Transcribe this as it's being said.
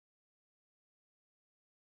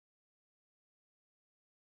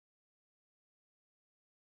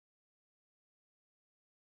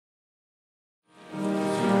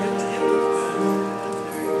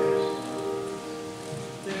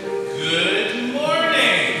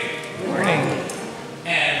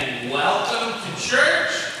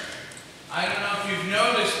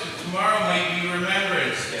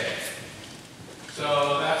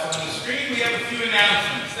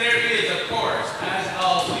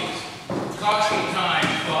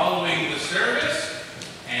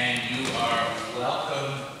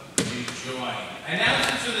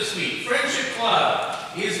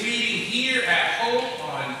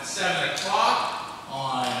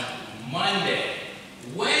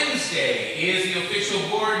Wednesday is the official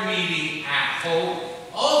board meeting at Hope,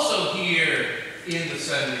 also here in the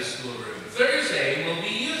Sunday school room. Thursday will be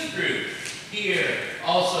youth group here,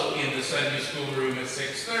 also in the Sunday school room at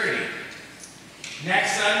 6:30.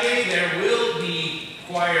 Next Sunday, there will be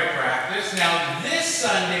choir practice. Now, this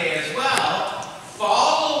Sunday as well,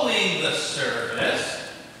 following the service,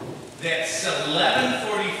 that's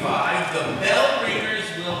 11:45, the bell ringers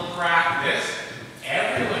will practice.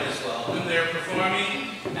 Everyone is welcome. They're performing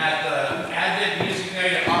at the Advent Music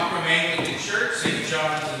Night at Opera Anglican Church, St.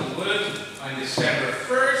 John's in the Woods, on December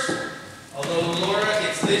 1st. Although, Laura,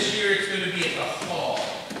 this year it's going to be at the hall.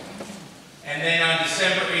 And then on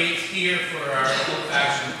December 8th here for our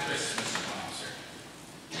old-fashioned Christmas concert.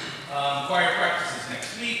 Choir practices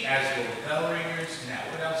next week, as will the bell ringers. Now,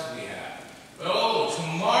 what else do we have? Oh,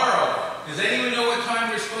 tomorrow. Does anyone know what time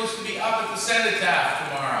we're supposed to be up at the cenotaph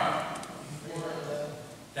tomorrow?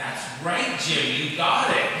 That's right, Jim. You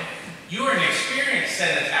got it. You are an experienced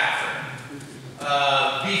cenotapher.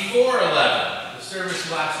 Before 11. The service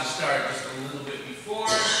will actually start just a little bit before,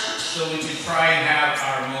 so we can try and have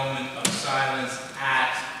our moment of silence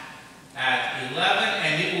at 11,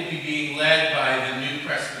 and it will be being led by the new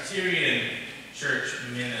Presbyterian Church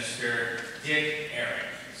minister, Dick Eric.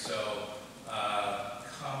 So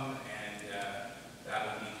come, and that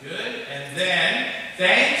will be good. And then,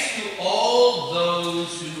 thanks to all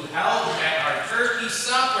those who helped at our turkey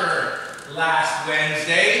supper last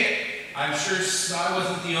Wednesday. I'm sure I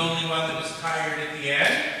wasn't the only one that was tired at the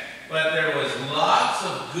end, but there was lots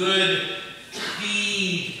of good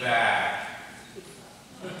feedback.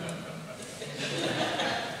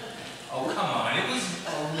 Oh, come on, it was a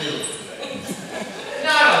little good.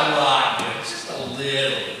 Not a lot good, just a little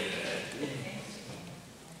good.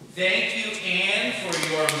 Thank you, Anne, for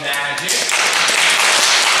your magic.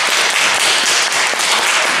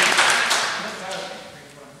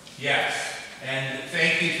 Yes, and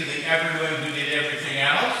thank you to everyone who did everything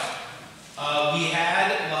else.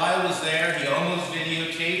 Lyle was there, he almost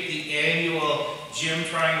videotaped the annual Jim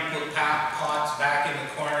trying to put pots back in the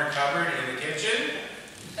corner cupboard in the kitchen.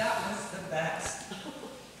 That was the best.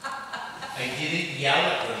 I didn't yell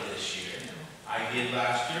at them this year. I did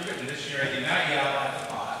last year, but this year I did not yell at the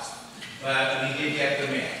pots. But we did get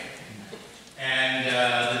them in. And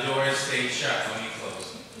the doors stayed shut when we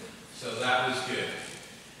closed them. So that was good.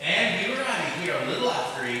 And we were out of here a little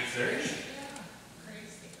after 8:30. Yeah,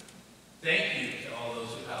 crazy. Thank you to all those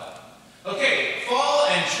who helped. Okay, fall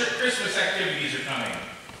and Christmas activities are coming.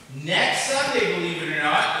 Next Sunday, believe it or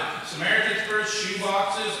not, the Samaritan's Purse shoe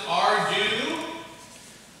boxes are due.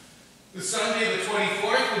 The Sunday, the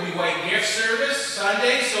 24th, will be White Gift Service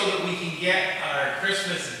Sunday, so that we can get our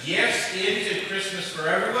Christmas gifts into Christmas for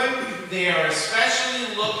everyone. They are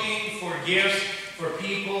especially looking for gifts for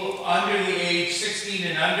people under the age 16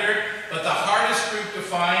 and under, but the hardest group to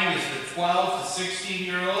find is the 12 to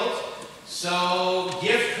 16-year-olds. So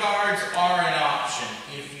gift cards are an option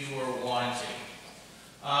if you are wanting.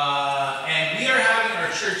 And we are having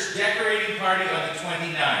our church decorating party on the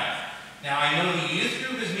 29th. Now I know the youth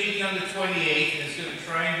group is meeting on the 28th and is going to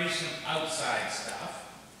try and do some outside stuff.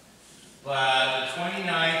 But the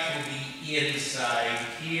 29th will be inside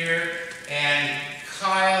here. And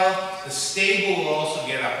Kyle, the stable will also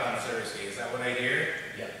get up on Thursday. Is that what I hear?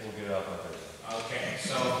 Yeah, we'll get it up on Thursday. Okay,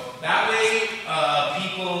 so that way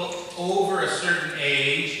people over a certain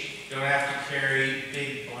age don't have to carry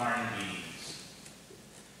big barn beans.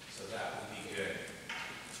 So that will be good.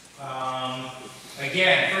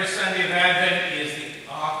 Again, first Sunday of Advent is the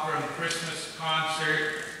Opera and Christmas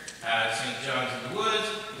concert at St. John's in the Woods.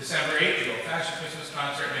 December 8th, the old-fashioned Christmas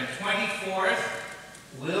concert. And 24th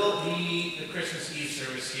will be the Christmas Eve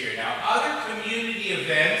service here. Now, other community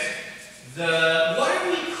events, what are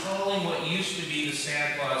we calling what used to be the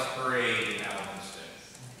Santa Claus Parade in Alvinston?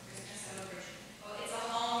 Christmas celebration. Well, it's a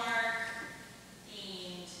Hallmark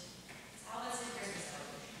themed Alvinston Christmas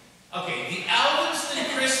celebration. Okay, the Alvinston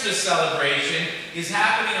Christmas celebration is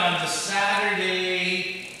happening on the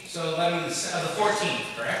Saturday, so let me, the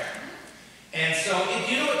 14th, correct? And so,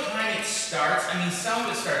 do you know what time it starts? I mean, some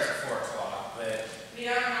of it starts at 4 o'clock, but... We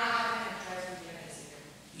are not having a drive-through unit either.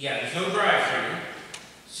 Yeah, there's no drive-through.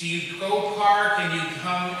 So you go park and you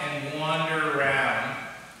come and wander around.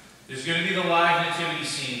 There's going to be the live nativity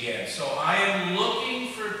scene again. So I am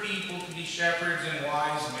looking for people to be shepherds and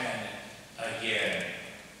wise men again.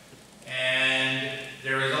 And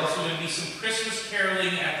there is also going to be some Christmas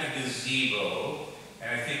caroling at the gazebo. And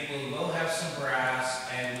I think we will have some brass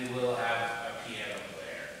and we will have a piano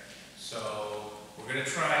player. So we're going to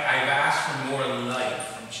try. I've asked for more light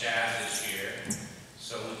from Chad this year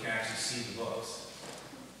so we can actually see the books.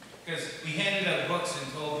 Because we handed out books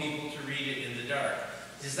and told people to read it in the dark.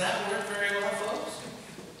 Does that work very well, folks?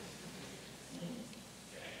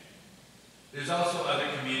 Okay. There's also other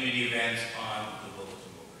community events on the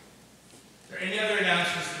bulletin board. Are there any other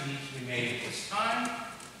announcements that need to be made at this time?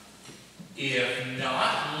 If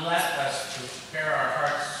not, let us prepare our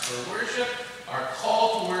hearts for worship. Our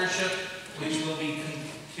call to worship, which will be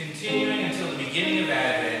continuing until the beginning of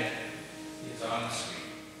Advent, is on the screen.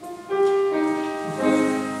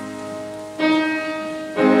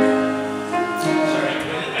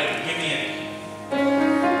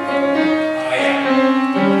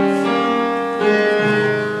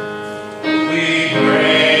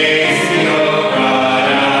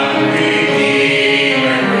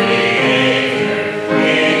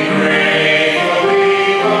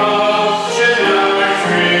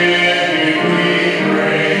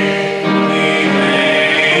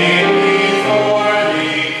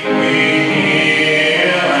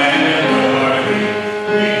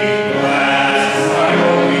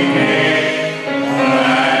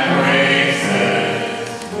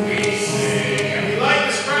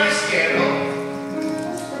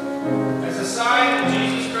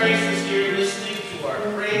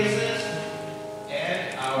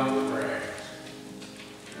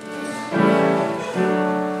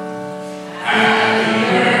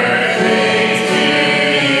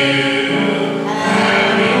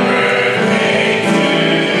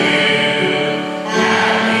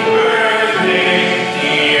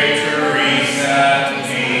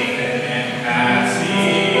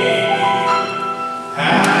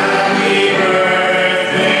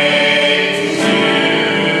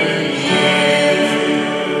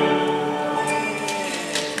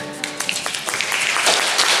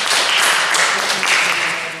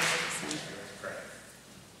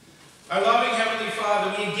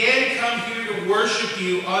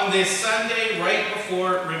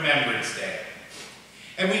 Remembrance Day.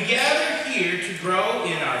 And we gather here to grow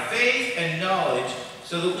in our faith and knowledge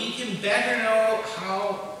so that we can better know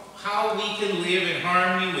how we can live in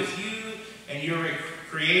harmony with you and your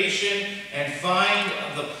creation and find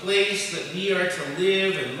the place that we are to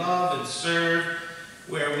live and love and serve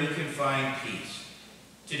where we can find peace.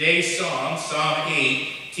 Today's song, Psalm 8,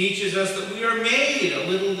 teaches us that we are made a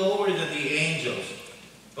little lower than the angels,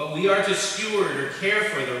 but we are to steward or care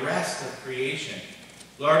for the rest of creation.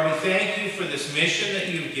 Lord, we thank you for this mission that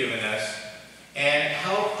you've given us, and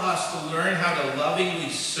help us to learn how to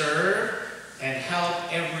lovingly serve and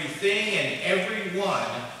help everything and everyone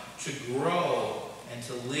to grow and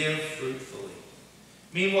to live fruitfully.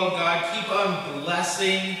 Meanwhile, God, keep on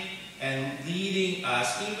blessing and leading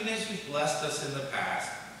us, even as you've blessed us in the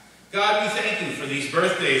past. God, we thank you for these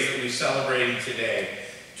birthdays that we're celebrating today.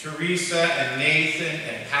 Teresa and Nathan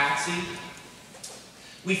and Patsy.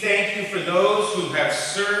 We thank you for those who have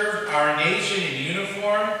served our nation in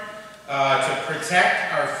uniform to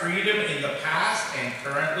protect our freedom in the past and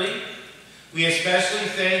currently. We especially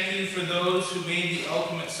thank you for those who made the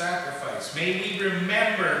ultimate sacrifice. May we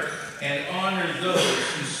remember and honor those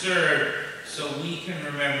who served so we can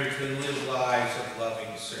remember to live lives of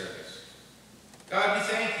loving service. God, we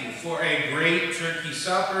thank you for a great turkey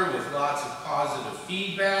supper with lots of positive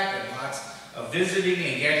feedback and lots of visiting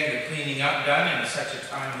and getting the cleaning up done in such a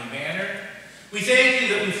timely manner. We thank you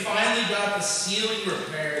that we finally got the ceiling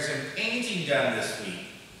repairs and painting done this week.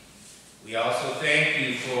 We also thank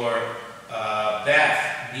you for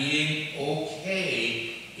Beth being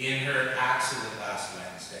okay in her accident last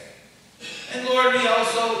Wednesday. And Lord, we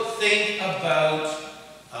also think about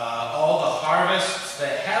all the harvests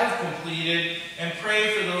that have completed and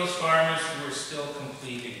pray for those farmers who are still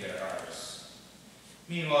completing their harvests.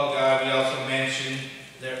 Meanwhile, God, we also mentioned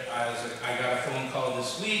that I got a phone call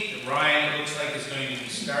this week that Ryan, it looks like, is going to be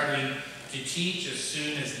starting to teach as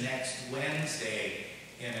soon as next Wednesday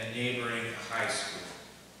in a neighboring high school.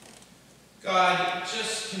 God,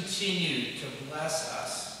 just continue to bless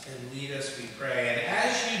us and lead us, we pray. And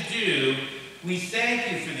as you do, we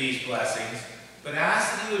thank you for these blessings, but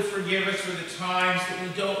ask that you would forgive us for the times that we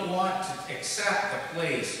don't want to accept the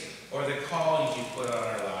place or the callings you put on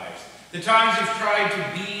our lives. The times we've tried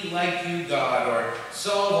to be like you, God, or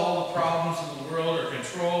solve all the problems of the world or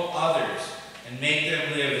control others and make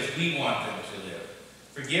them live as we want them to live.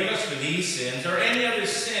 Forgive us for these sins or any other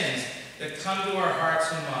sins that come to our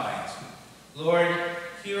hearts and minds. Lord,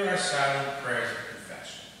 hear our silent prayers of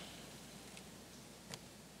confession.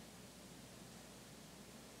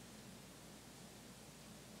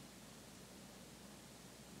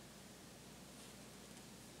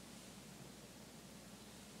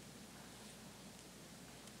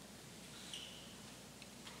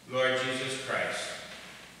 Lord Jesus Christ,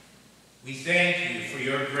 we thank you for for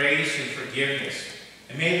your grace and forgiveness.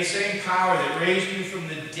 And may the same power that raised you from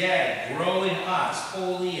the dead grow in us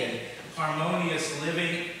holy and harmonious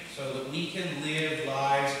living, so that we can live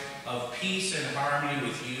lives of peace and harmony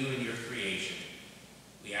with you and your creation.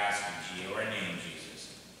 We ask in your name,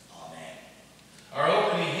 Jesus. Amen. Our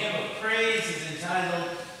opening hymn of praise is entitled,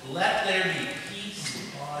 Let There Be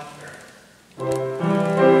Peace on Earth.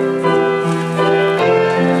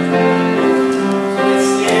 Let's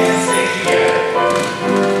stand and sing together.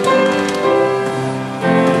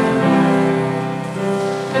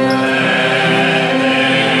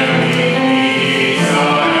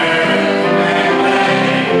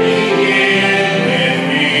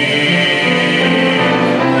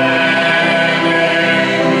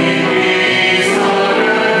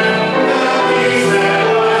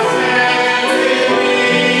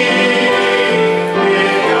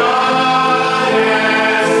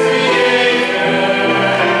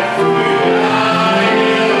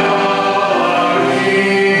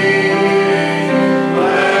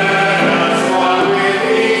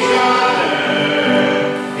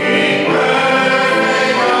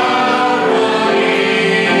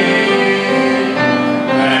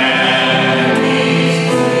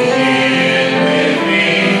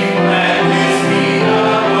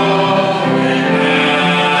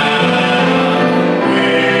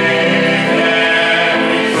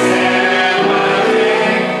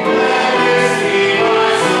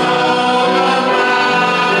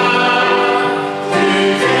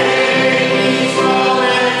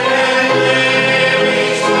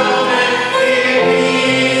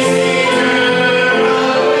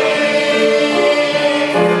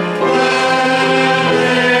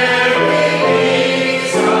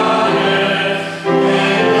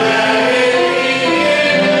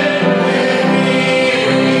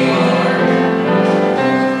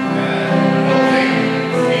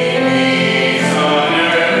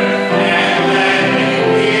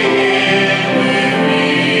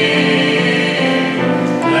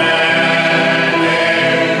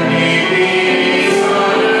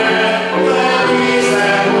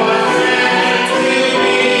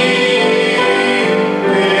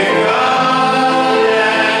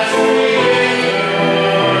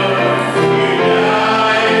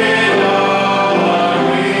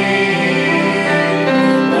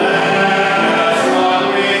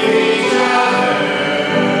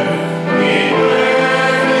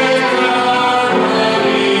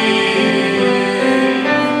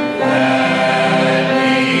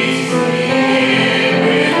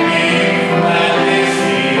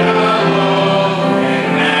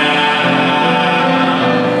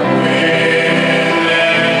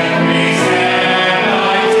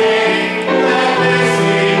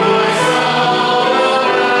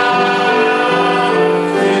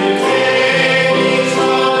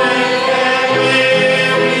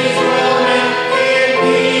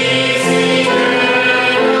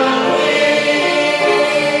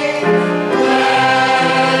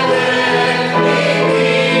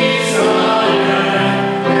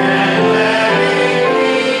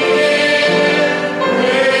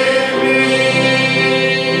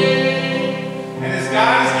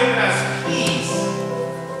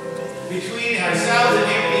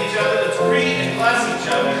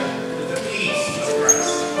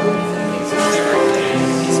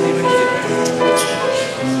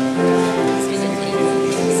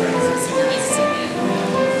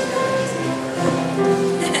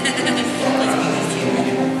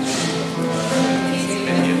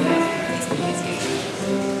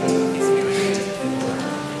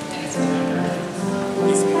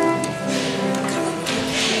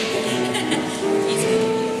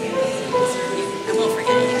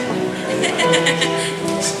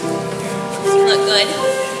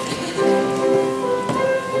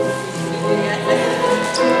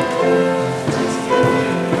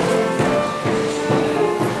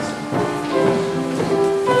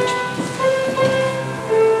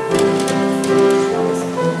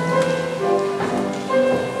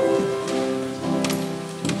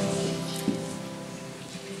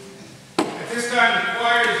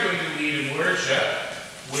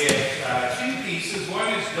 Two pieces. One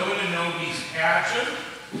is Dona, Nobis, Pacem,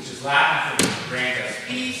 which is Latin for grant us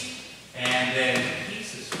peace, and then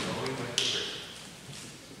peace is flowing with the river.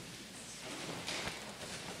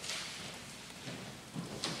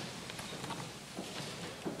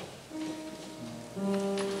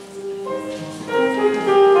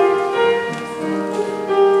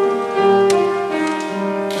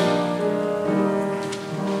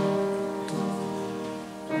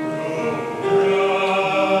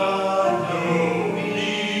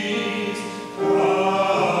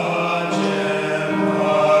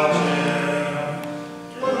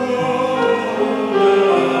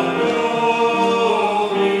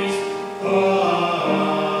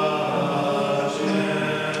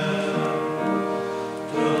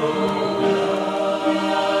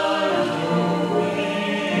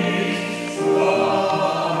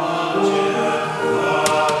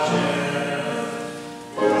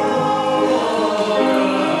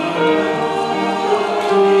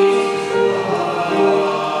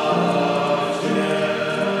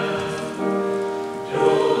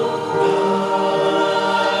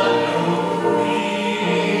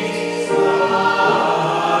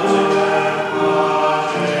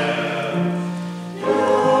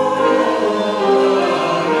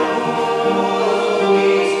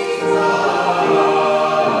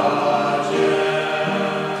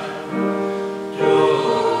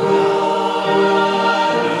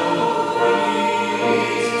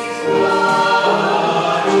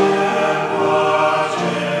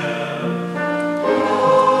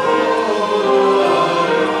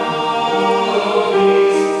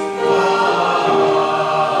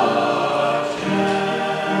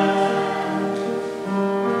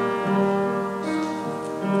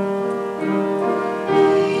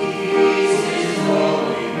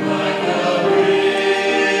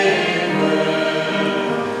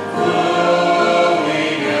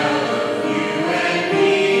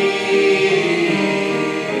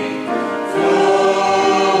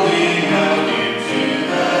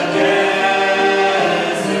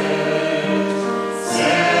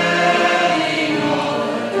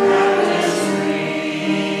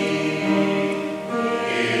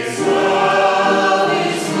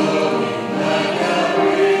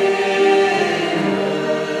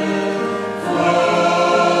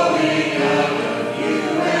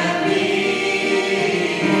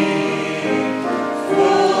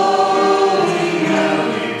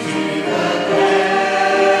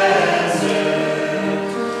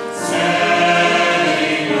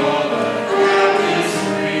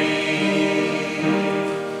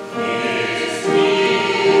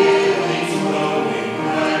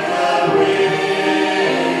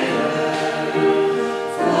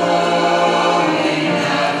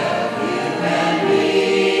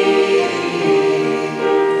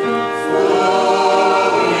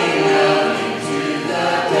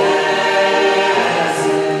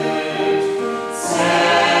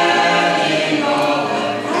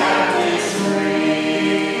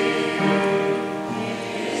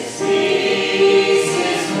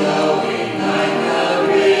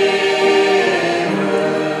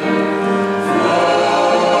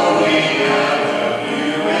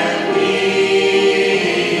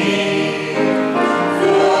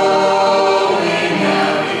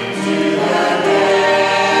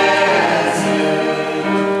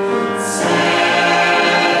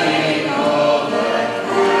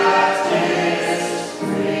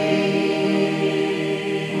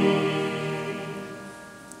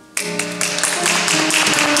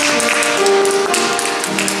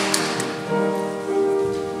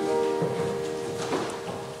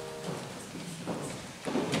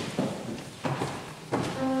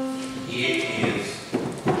 It is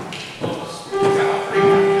almost Calvary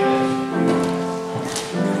after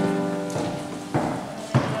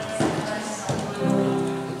this.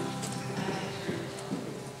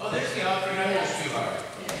 Oh, there's the offering. I was too hard.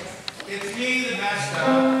 It's me, the messed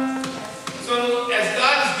up. So, as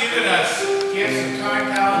God has given us gifts of time,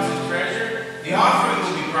 talents, and treasure, the offering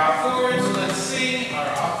will be brought forward. So let's sing our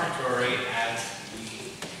offertory as we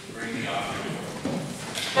bring the offering forward.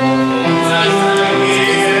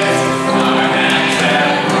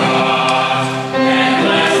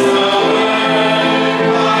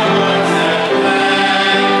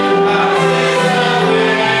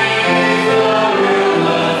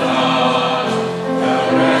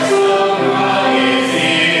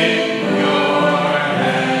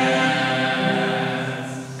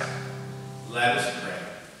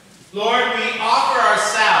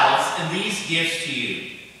 Gifts to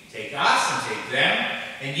you. Take us and take them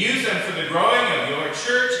and use them for the growing of your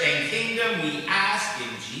church and kingdom, we ask in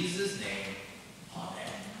Jesus' name.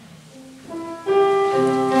 Amen.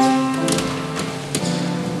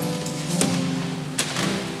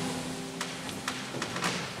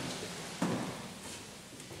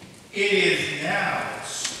 It is now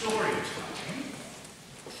story time.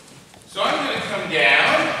 So I'm going to come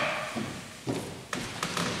down.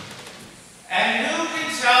 And who can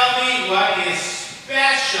tell me what is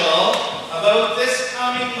special about this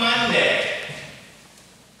coming Monday?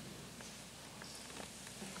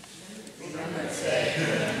 Remembrance Day.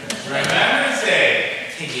 Remembrance Day.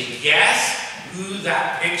 Can you guess who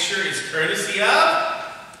that picture is courtesy of?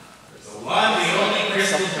 The one, the only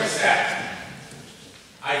Crystal Brissette.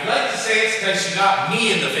 I'd like to say it's because she got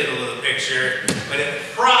me in the middle of the picture, but it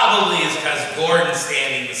probably is because Gordon's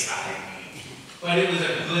standing beside me. But it was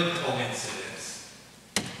a good coincidence.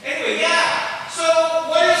 Anyway, yeah. So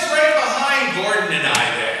what is right behind Gordon and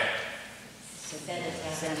I there?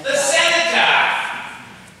 The cenotaph.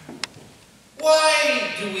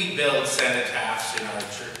 Why do we build cenotaphs in our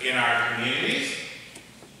church, in our communities?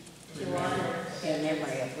 To honor in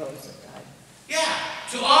memory of those who died. Yeah,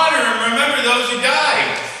 to honor and remember those who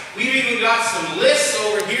died. We've even got some lists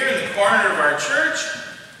over here in the corner of our church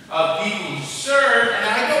of people who served, and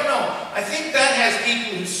I don't know. I think that has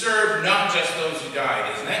people who served, not just those who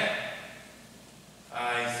died, isn't it?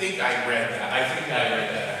 I think I read that.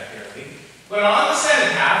 Accurately. But on the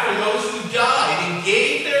cenotaph are those who died and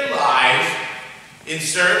gave their lives in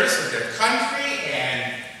service of their country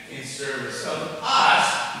and in service of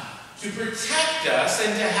us to protect us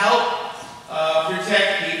and to help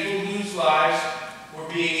protect people whose lives were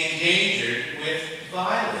being endangered with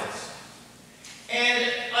violence.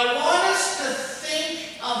 And I want us to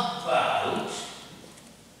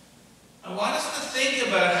think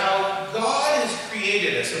about how God has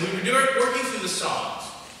created us. And we were working through the Psalms.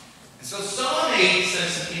 And so Psalm 8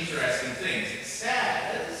 says some interesting things. It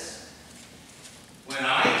says, when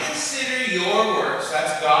I consider your works,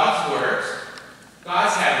 that's God's works,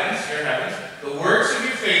 God's heavens, your heavens, the works of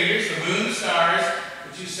your fingers, the moon, the stars,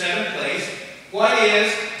 which you set in place, what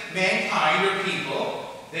is mankind or people,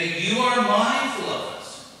 that you are mindful of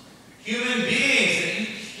us, human beings, that you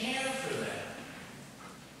care for them.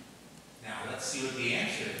 Now let's see what the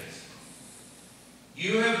answer is.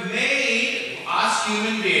 You have made us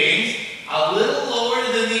human beings a little lower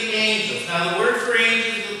than the angels. Now the word for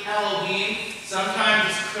angels is Elohim. Sometimes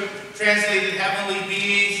it's translated heavenly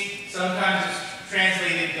beings. Sometimes it's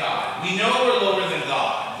translated God. We know we're lower than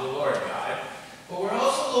God, the Lord God, but we're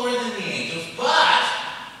also lower than the angels. But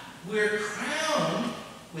we're crowned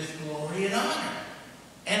with glory and honor.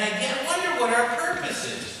 And again, I wonder what our purpose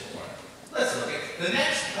is for. Let's look at the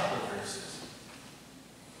next couple of verses.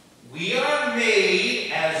 We are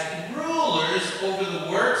made as rulers over the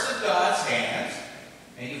works of God's hands,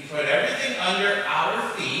 and you put everything under our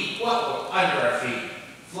feet. What under our feet?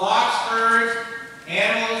 Flocks, birds,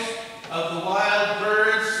 animals of the wild,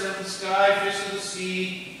 birds of the sky, fish of the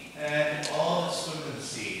sea, and all that swim in the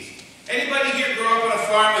seas. Anybody here grow up on a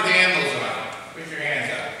farm with animals on it? Put your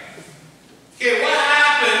hands up. Okay, what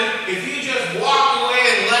happened if you just walked away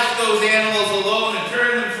and left those animals alone and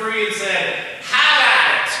turned them free and said, have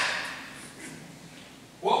at it?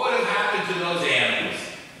 What would have happened to those animals?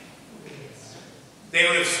 They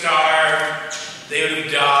would have starved. They would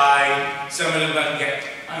have died. Some of them wouldn't get...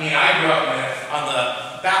 I mean, I grew up on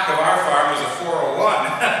the back of our farm was a 401.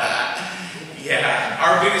 Yeah,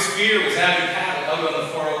 our biggest fear was having cattle out on the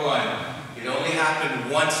 401. It only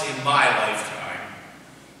happened once in my lifetime.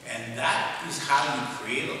 And that is how you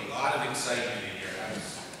create a lot of excitement in your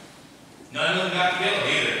house. None of them got killed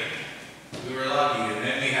either. We were lucky. And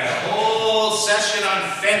then we had a whole session on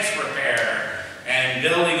fence repair and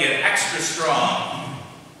building it extra strong.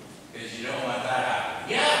 Because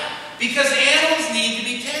Because animals need to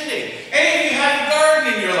be tended. Any of you have a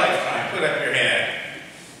garden in your lifetime? Put up your hand.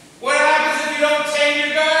 What happens if you don't tend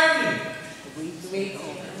your garden?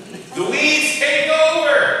 The weeds take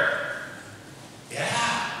over.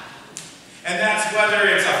 Yeah. And that's whether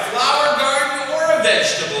it's a flower garden or a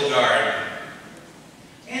vegetable garden.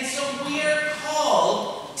 And so we are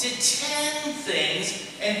called to tend things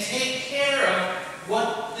and take care of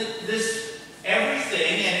what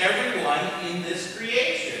everything and everyone in this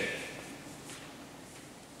creation.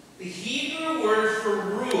 The Hebrew word for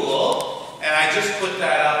rule, and I just put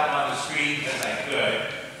that up on the screen because I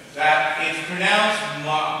could, that it's pronounced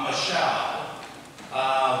mashal.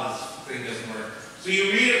 This thing doesn't work. So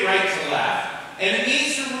you read it right to left. And it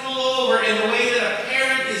means to rule over in the way that a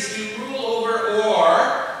parent is to rule over or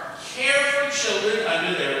care for children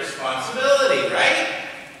under their responsibility, right?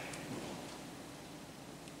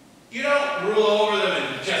 You don't rule over them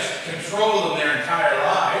and just control them their entire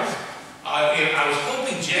lives. I was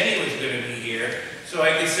hoping Jenny was going to be here so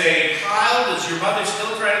I could say, Kyle, does your mother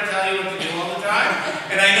still try to tell you what to do all the time?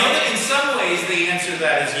 And I know that in some ways the answer to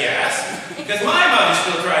that is yes, because my mother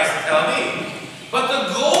still tries to tell me. But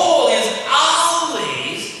the goal is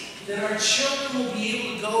always that our children will be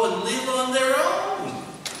able to go and live on their own.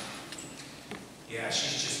 Yeah,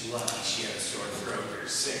 she's just lucky she had a sore throat or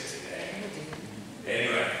sick today.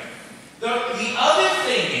 Anyway, the other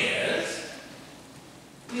thing is,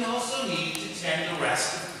 we also need to tend the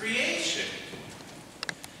rest of creation.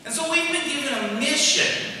 And so we've been given a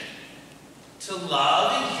mission to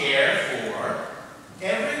love and care for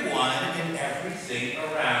everyone and everything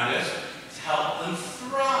around us, to help them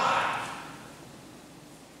thrive.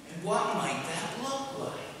 And what might that look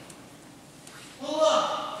like? Well,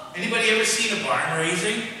 look, anybody ever seen a barn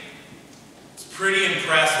raising? It's pretty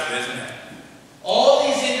impressive, isn't it? All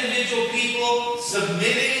these individual people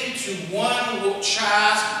submitting to one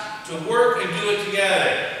task to work and do it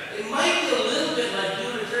together. It might be a little bit like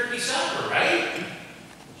doing a turkey supper, right?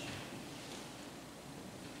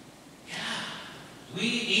 Yeah.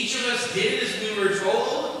 Each of us did as we were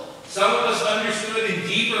told. Some of us understood in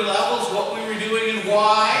deeper levels what we were doing and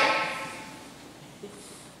why.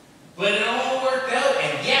 But it all worked out.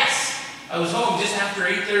 And yes, I was home just after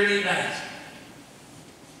 8:30 at night.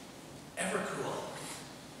 Ever cool,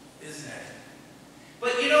 isn't it?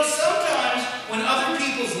 But you know, sometimes when other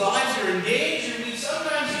people's lives are in danger, we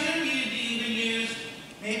sometimes even use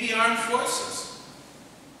maybe armed forces.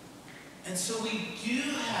 And so we do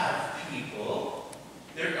have people,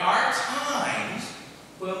 there are times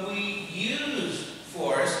when we use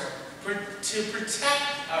force to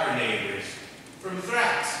protect our neighbors from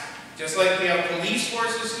threats. Just like we have police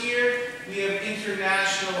forces here, we have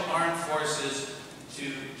international armed forces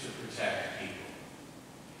to protect people.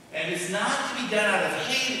 And it's not to be done out of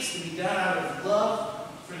hate, it's to be done out of love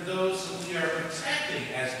for those that we are protecting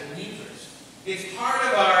as believers. It's part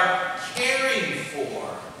of our caring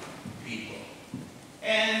for people.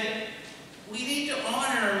 And we need to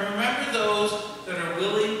honor and remember those that are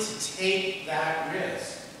willing to take that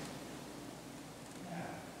risk. Yeah.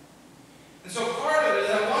 And so part of it is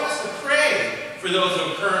I want us to pray for those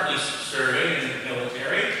who are currently serving in the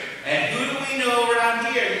military. And who do we know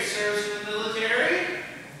around here who serves in the military?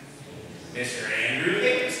 Mr. Andrew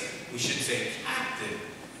Havens. We should say Captain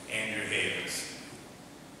Andrew Havens.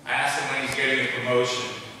 I asked him when he's getting a promotion.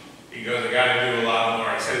 He goes, I got to do a lot more.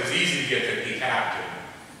 I said, it's easy to get to be captain.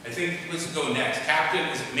 I think, let's go next. Captain,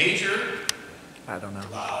 is it major? I don't know.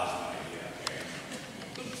 Wow, that's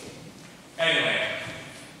an idea. Okay. Anyway,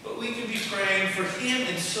 but we can be praying for him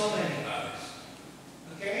and so many others.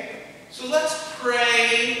 Okay? So let's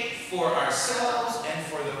pray for ourselves and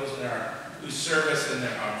for those who serve us in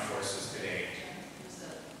their armed forces today. The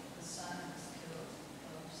son was killed.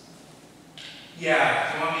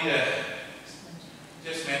 Yeah, do you want me to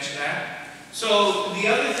just mention that? So the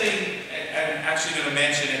other thing, I'm actually going to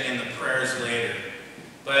mention it in the prayers later,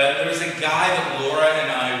 but there was a guy that Laura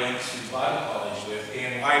and I went to Bible college with,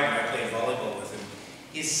 and I played volleyball with him.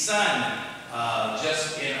 His son,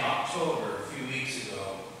 just in October, a few weeks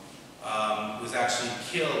ago, was actually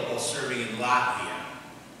killed while serving in Latvia.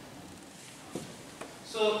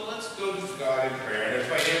 So let's go to God in prayer, and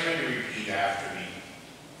if I get him to repeat after me.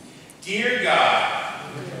 Dear God,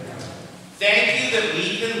 thank you that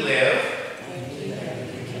we can live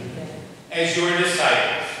as your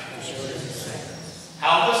disciples.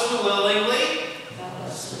 Help us to willingly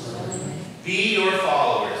be your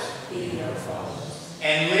followers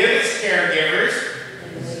and live as caregivers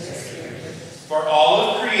for all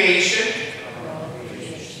of creation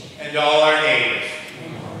and all our neighbors.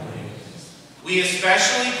 We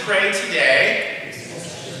especially pray today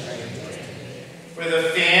for the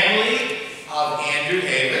families Andrew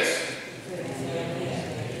Davis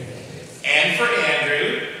and for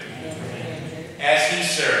Andrew as he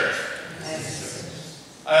served.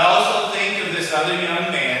 I also think of this other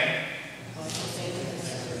young man,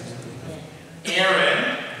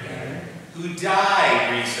 Aaron, who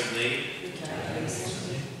died recently,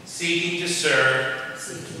 seeking to serve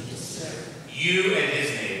you and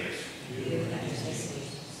his neighbors.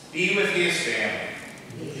 Be with his family.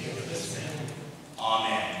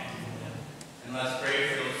 Amen. And let's pray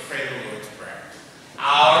the Lord's Prayer.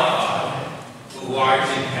 Our Father, who art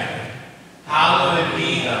in heaven, hallowed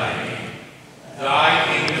be thy name. Thy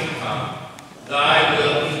kingdom come, thy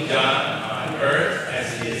will be done on earth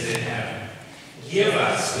as it is in heaven. Give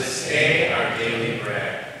us this day our daily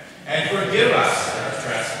bread, and forgive us our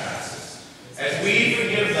trespasses, as we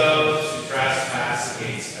forgive those who trespass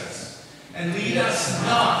against us. And lead us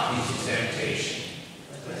not into temptation,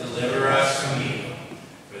 but deliver us from evil.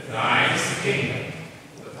 For thine is the kingdom,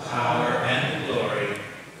 the power, and the glory,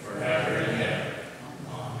 forever and ever.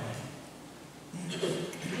 Amen.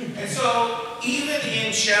 And so, even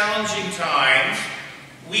in challenging times,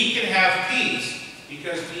 we can have peace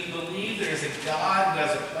because we believe there's a God who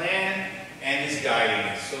has a plan and is guiding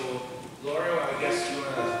us. So, Laura, I guess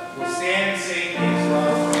we'll stand and sing these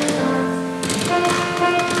love prayers.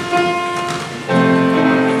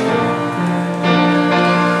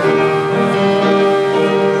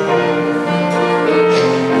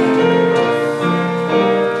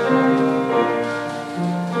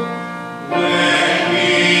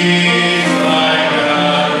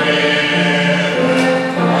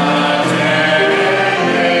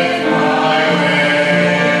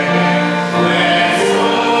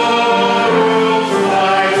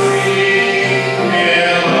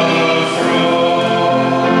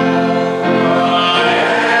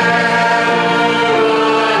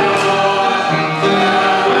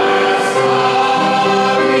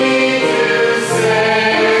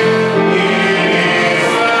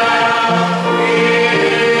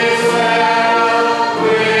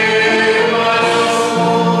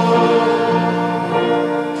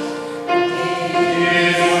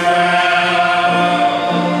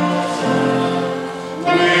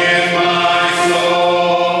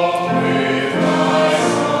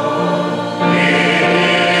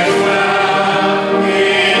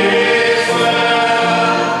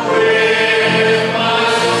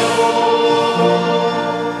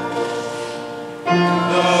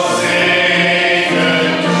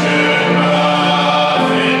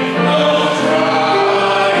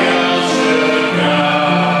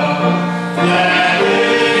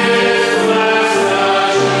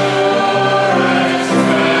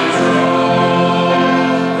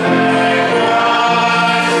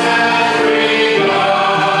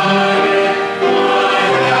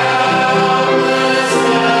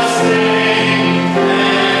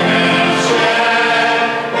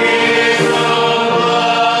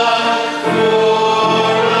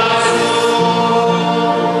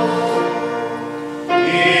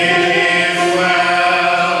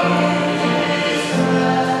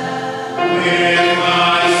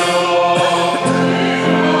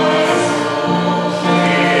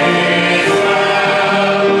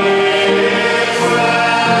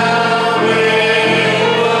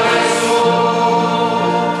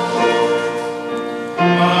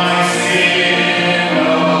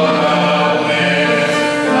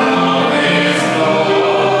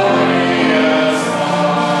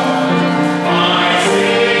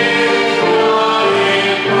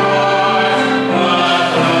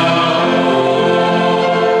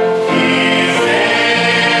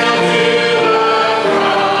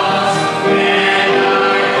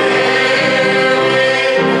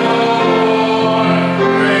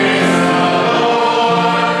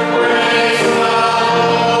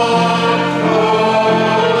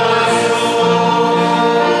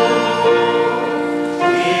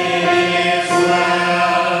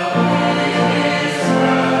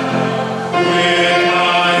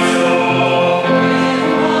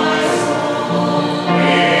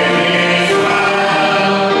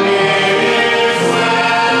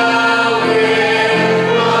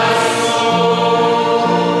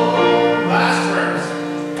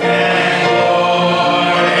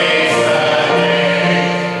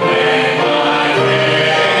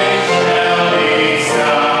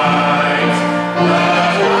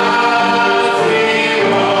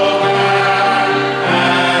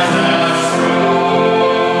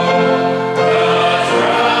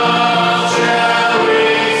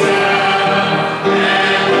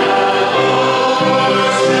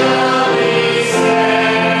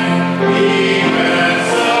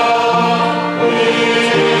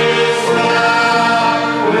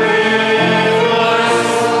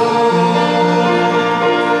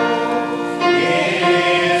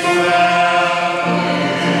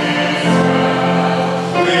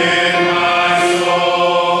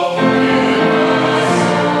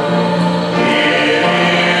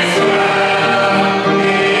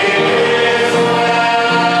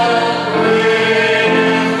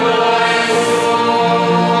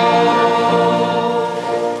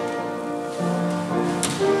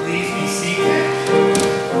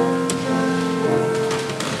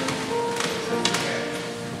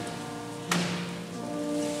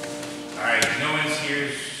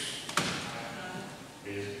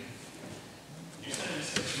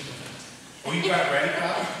 Oh, you got it ready,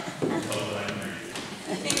 Kyle? Oh, I'm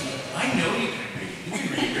ready. I know you can read. You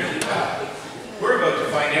can read really well. We're about to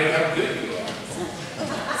find out how good you are.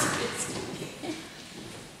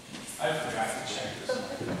 I forgot to check this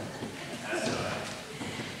one. That's all right.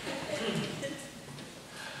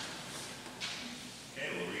 Okay,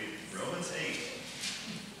 we'll read Romans 8,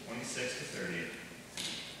 26 to 30.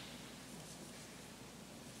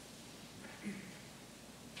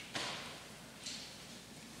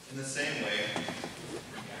 In the same way,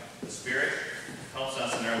 the Spirit helps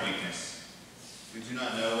us in our weakness. We do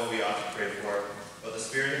not know what we ought to pray for, but the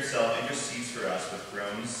Spirit himself intercedes for us with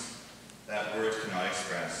groans that words cannot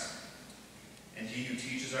express. And he who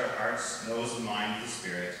teaches our hearts knows the mind of the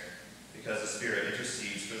Spirit, because the Spirit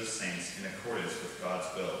intercedes for the saints in accordance with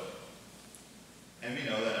God's will. And we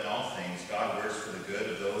know that in all things God works for the good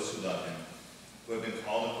of those who love him, who have been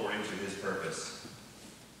called according to his purpose.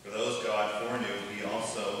 For those God foreknew, he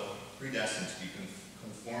also predestined to be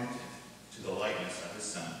conformed to the likeness of his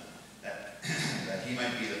Son, that he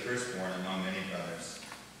might be the firstborn among many brothers.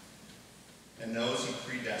 And those he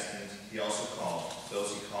predestined, he also called.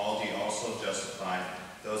 Those he called, he also justified.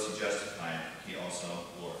 Those he justified, he also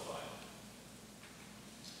glorified.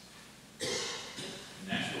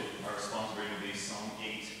 Next, our response reading will be Psalm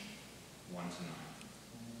 8, 1 to 9.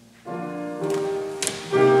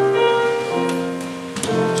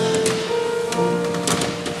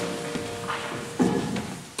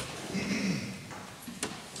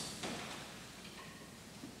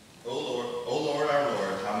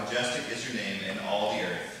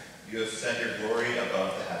 You have set your glory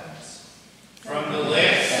above the heavens. From the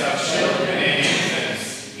lips of children and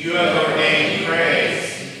infants, you have ordained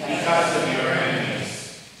praise because of your enemies.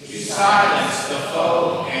 You silence the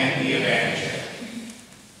foe and the avenger.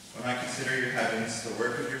 When I consider your heavens, the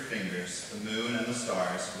work of your fingers, the moon and the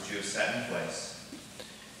stars, which you have set in place.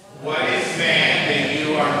 What is man that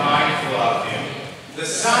you are mindful of him, the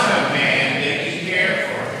Son of Man that you care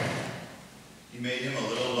for him? You made him a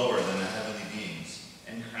little lower than the heavenly beings,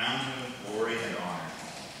 and crowned him with glory and honor.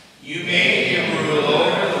 You made him rule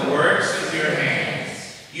over the works of your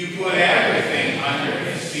hands. You put everything under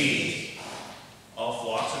his feet. All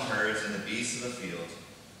flocks and herds and the beasts of the field.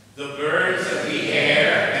 The birds of the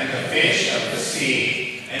air and the fish of the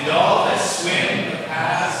sea, and all that swim the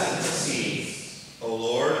paths of the seas. O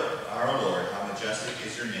Lord, our Lord, how majestic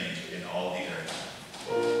is your name in all the earth.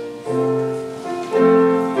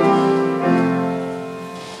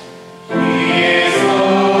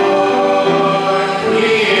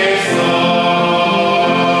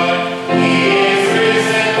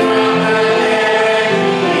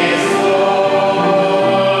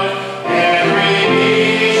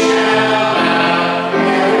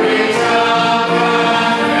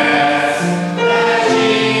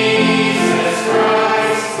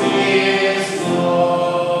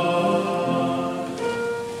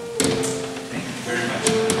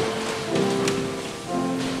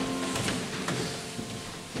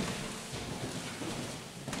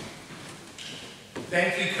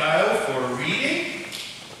 Thank you, Kyle, for reading.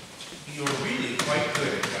 You're really quite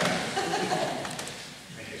good at that.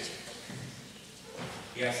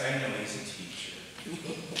 Yes, I know he's a teacher.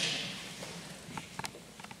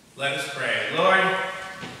 Let us pray. Lord,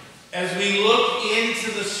 as we look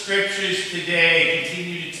into the scriptures today,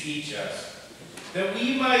 continue to teach us, that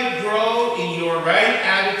we might grow in your right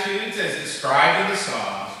attitudes as described in the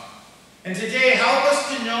Psalms. And today, help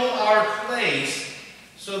us to know our place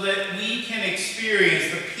so that we can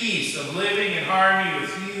experience the peace of living in harmony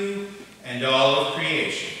with you and all of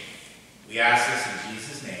creation. We ask this in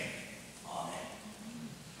Jesus' name. Amen.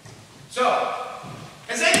 So,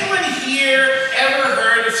 has anyone here ever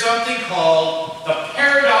heard of something called the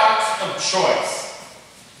paradox of choice?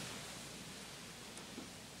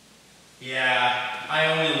 Yeah, I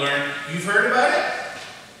only learned. You've heard about it?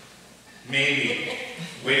 Maybe.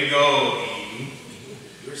 Way to go, Eden.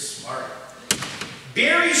 You're smart.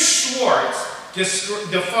 Barry Schwartz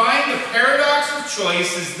defined the paradox of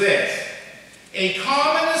choice as this: a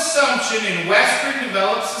common assumption in Western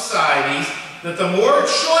developed societies that the more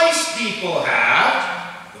choice people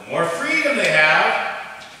have, the more freedom they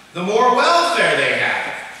have, the more welfare they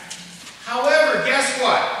have. However, guess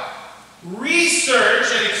what? Research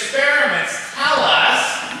and experiments tell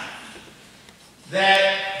us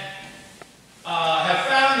that have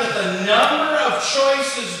found that the number of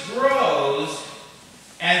choices grows,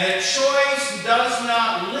 and that choice does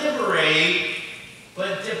not liberate,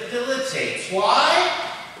 but debilitates. Why?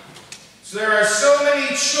 So there are so many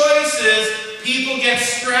choices, people get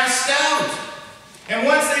stressed out. And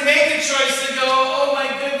once they make a choice, they go, oh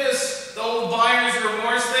my goodness, the old buyer's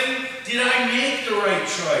remorse thing, did I make the right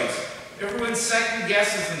choice? Everyone second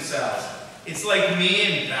guesses themselves. It's like me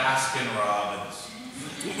and Baskin Robbins.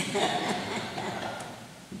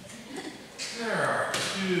 There are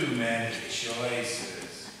too many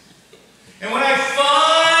choices. And when I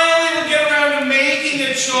finally will get around to making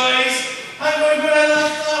a choice, I'm going, but I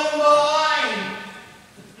left that behind.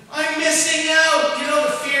 I'm missing out. You know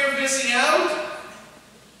the fear of missing out?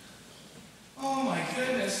 Oh my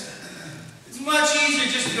goodness. It's much easier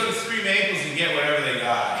just to go to Three Maples and get whatever they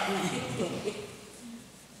got.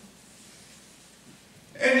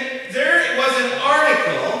 And there was an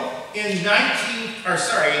article in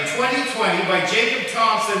 2020 by Jacob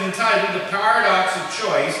Thompson entitled The Paradox of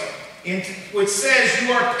Choice, which says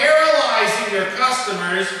you are paralyzing your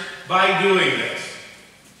customers by doing this.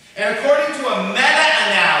 And according to a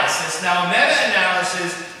meta-analysis, now a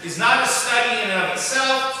meta-analysis is not a study in and of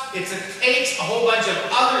itself, it takes a whole bunch of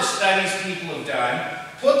other studies people have done,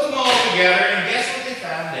 put them all together, and guess what they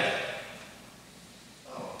found out?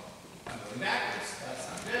 Oh, I'm going backwards. That's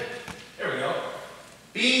not good. There we go.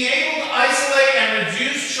 Being able to isolate and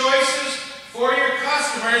reduce choices for your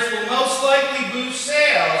customers will most likely boost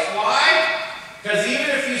sales. Why? Because even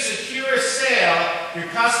if you secure a sale, your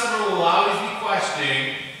customer will always be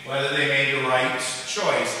questioning whether they made the right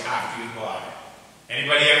choice after you bought it.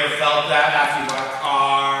 Anybody ever felt that after you bought a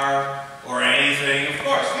car or anything? Of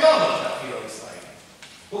course, we all know what that feels like.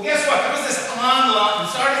 Well, guess what? There was this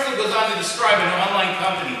article goes on to describe an online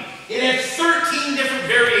company. It had 13 different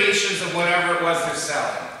variations of whatever it was they're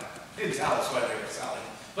selling. They didn't tell us what they were selling.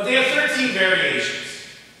 But they had 13 variations.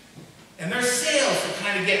 And their sales were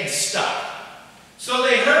kind of getting stuck. So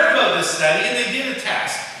they heard about this study and they did a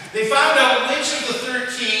test. They found out which of the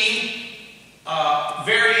 13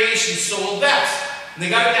 variations sold best. And they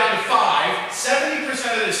got it down to 5.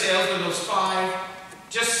 70% of their sales were those 5,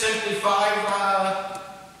 just simply 5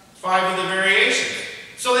 of the variations.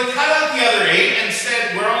 So they cut out the other 8 and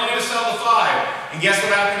said, we're only going to sell the 5. And guess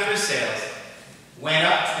what happened to their sales? Went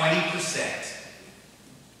up 20%.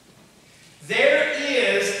 There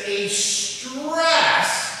is a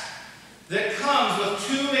stress that comes with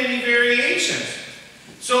too many variations.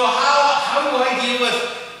 So how do I deal with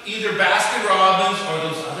either Baskin Robbins or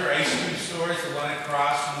those other ice cream stores, the one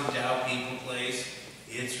across from the Dow People place?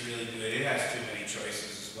 It's really good. It has too many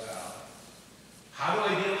choices as well. How do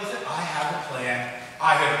I deal with it? I have a plan.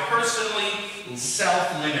 I have personally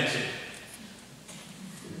self-limited.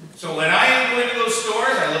 So when I go into those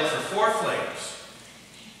stores, I look for 4 flavors.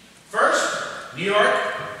 First, New York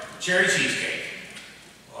cherry cheesecake.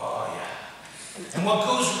 Oh yeah. And what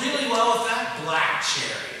goes really well with that? Black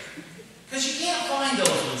cherry. Because you can't find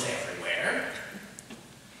those ones everywhere.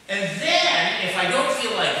 And then, if I don't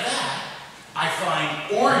feel like that, I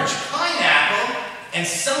find orange pineapple and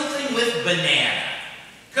something with banana.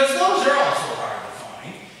 Because those are also hard to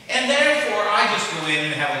find. And therefore, I just go in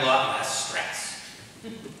and have a lot less stress.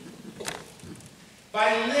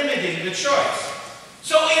 By limiting the choice.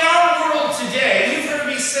 So in our world today, you've heard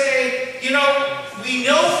me say, you know, we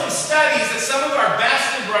know from studies that some of our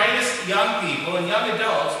best and brightest young people and young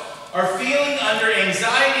adults are feeling under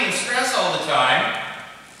anxiety and stress all the time.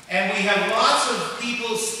 And we have lots of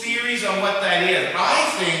people's theories on what that is. I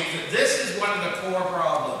think that this is one of the core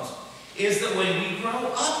problems, is that when we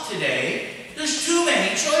grow up today, there's too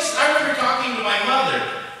many choices. I remember talking to my mother.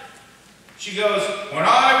 She goes, when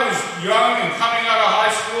I was young and coming out of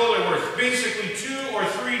high school, there were basically 2 or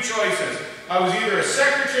 3 choices. I was either a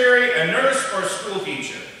secretary, a nurse, or a school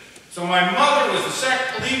teacher. So my mother was the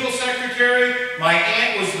legal secretary, my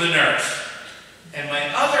aunt was the nurse. And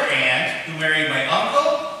my other aunt, who married my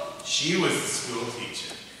uncle, she was the school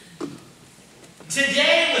teacher.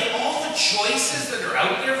 Today, with all the choices that are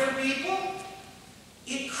out there for people,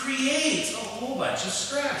 it creates a whole bunch of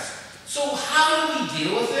stress. So how do we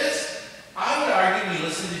deal with this? I would argue we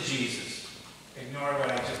listen to Jesus. Ignore what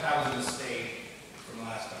that was a mistake from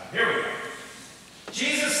last time. Here we go.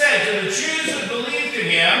 Jesus said to the Jews who believed in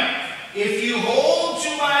him, if you hold to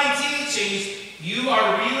my teachings, you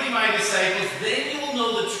are really my disciples. Then you will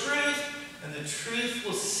know the truth, and the truth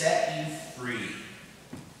will set you free.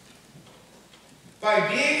 By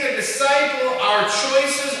being a disciple, our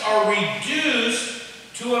choices are reduced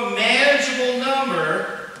to a manageable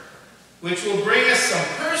number, which will bring us some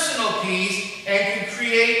personal peace and can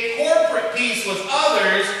create corporate peace with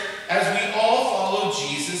others as we all follow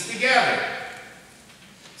Jesus together.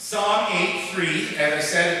 Psalm 8:3, as I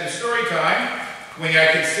said at the story time, when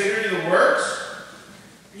I consider the works,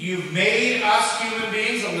 you've made us human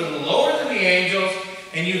beings a little lower than the angels,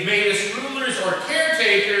 and you've made us rulers or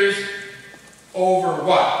caretakers over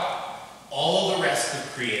what? All the rest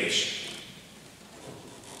of creation.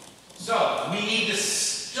 So, we need to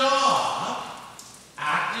stop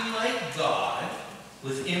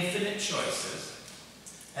with infinite choices,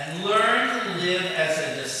 and learn to live as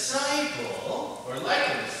a disciple, or like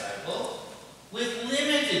a disciple, with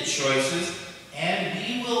limited choices, and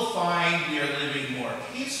we will find we are living more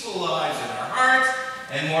peaceful lives in our hearts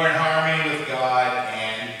and more in harmony with God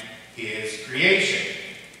and His creation.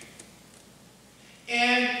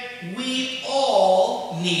 And we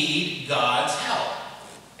all need God's help.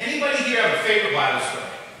 Anybody here have a favorite Bible story?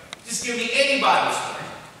 Just give me any Bible story.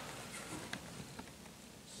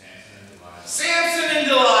 Samson and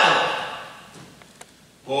Delilah.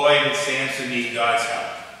 Boy, did Samson need God's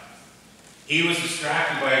help. He was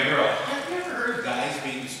distracted by a girl. Have you ever heard of guys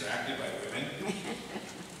being distracted by women?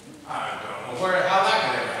 I don't know how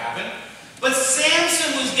that could ever happen. But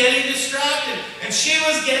Samson was getting distracted, and she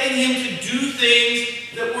was getting him to do things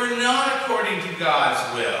that were not according to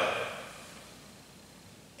God's will.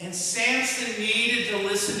 And Samson needed to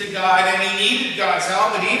listen to God, and he needed God's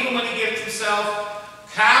help, and even when he gets himself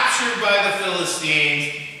captured by the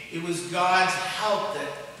Philistines, it was God's help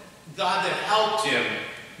God that helped him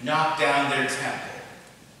knock down their temple.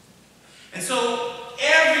 And so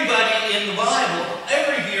everybody in the Bible,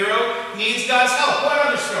 every hero needs God's help. What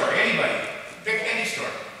other story? Anybody? Pick any story.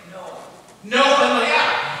 Noah,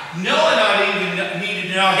 yeah. Noah not even needed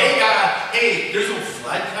to know, hey God, hey, there's a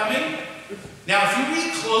flood coming. Now if you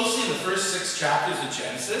read closely the first 6 chapters of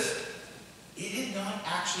Genesis, it had not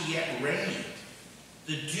actually yet rained.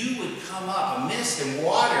 The dew would come up, a mist and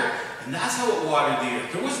water, and that's how it watered the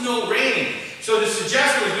earth. There was no rain. So to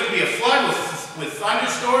suggest there was going to be a flood with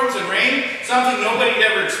thunderstorms and rain, something nobody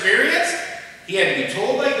had ever experienced, he had to be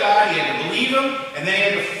told by God, he had to believe him, and then he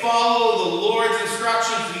had to follow the Lord's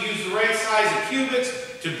instructions to use the right size of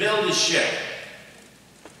cubits to build his ship.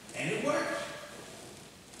 And it worked.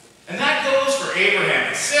 And that goes for Abraham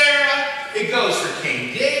and Sarah, it goes for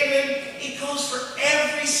King David, it goes for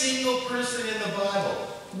every single person in the Bible.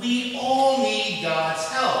 We all need God's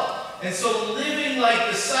help. And so living like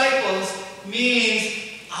disciples means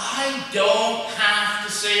I don't have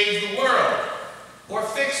to save the world or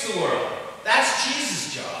fix the world. That's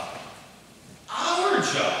Jesus' job. Our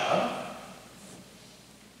job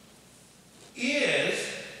is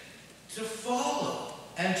to follow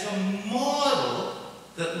and to model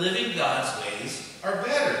that living God's ways are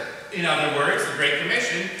better. In other words, the Great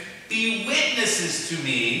Commission, be witnesses to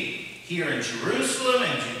me here in Jerusalem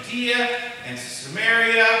and Judea and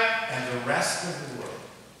Samaria and the rest of the world.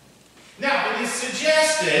 Now, it is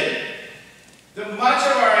suggested that much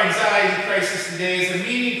of our anxiety crisis today is a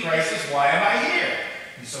meaning crisis. Why am I here?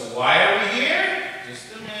 And so why are we here?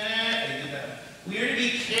 Just a minute. We are to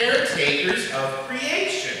be caretakers of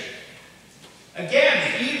creation.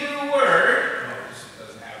 Again, the Hebrew word, this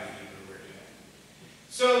doesn't have the Hebrew word in it.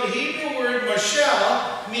 So the Hebrew word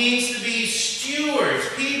mashal means to be stewards,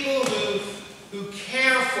 people who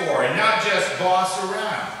care for and not just boss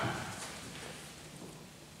around.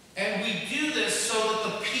 And we do this so that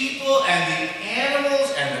the people and the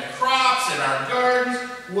animals and the crops in our gardens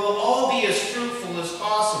will all be as fruitful as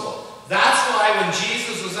possible. That's why when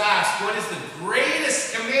Jesus was asked, what is the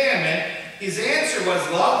greatest commandment? His answer was,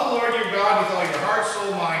 love the Lord your God with all your heart,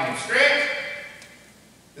 soul, mind, and strength.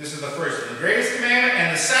 This is the first and the greatest commandment.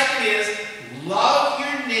 And the second is, love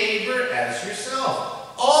your neighbor as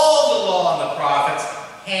yourself. All the law and the prophets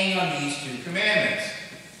hang on these 2 commandments.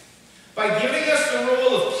 By giving us the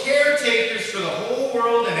role of caretakers for the whole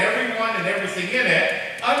world and everyone and everything in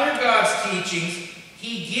it, under God's teachings,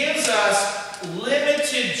 He gives us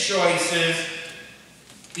limited choices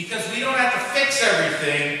because we don't have to fix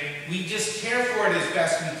everything. We just care for it as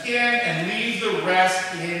best we can and leave the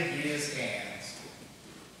rest in His hands.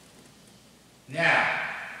 Now,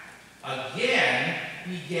 again,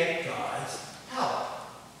 we get God's help.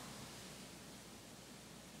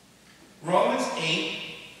 Romans 8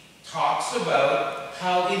 talks about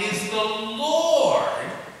how it is the Lord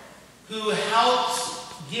who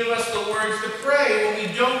helps give us the words to pray when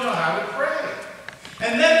we don't know how to pray.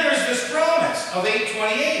 And then there's this promise of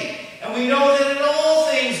 8:28. And we know that in all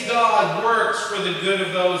things God works for the good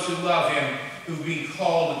of those who love Him, who've been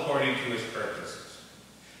called according to His purposes.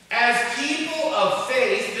 As people of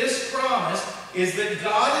faith, this promise is that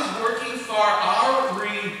God is working for our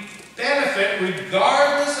benefit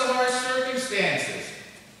regardless of our circumstances.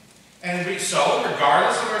 And so,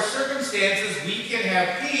 regardless of our circumstances, we can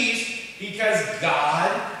have peace because God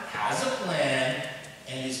has a plan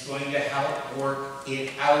and is going to help work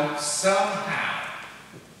it out somehow.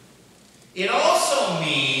 It also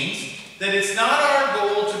means that it's not our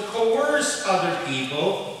goal to coerce other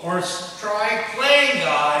people or try playing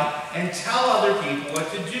God and tell other people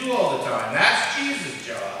what to do all the time. That's Jesus'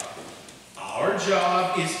 job. Our Our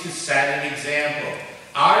job is to set an example.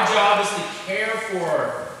 Our job is to care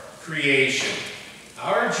for creation.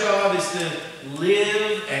 Our job is to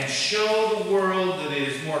live and show the world that it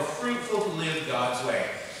is more fruitful to live God's way.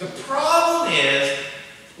 The problem is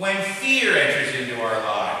when fear enters into our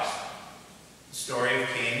lives. The story of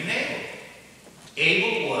Cain and Abel.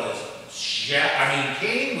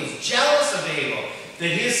 Cain was jealous of Abel, that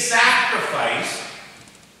his sacrifice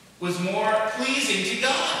was more pleasing to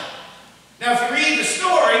God. Now, if you read the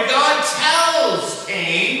story, God tells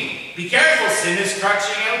Cain, be careful, sin is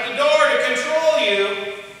crouching out the door to control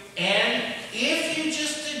you. And if you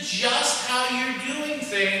just adjust how you're doing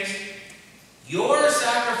things, your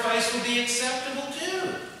sacrifice will be acceptable too.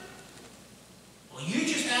 Well, you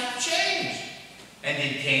just have to change. And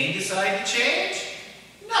did Cain decide to change?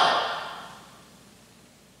 No.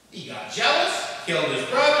 He got jealous, killed his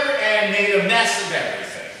brother, and made a mess of everything.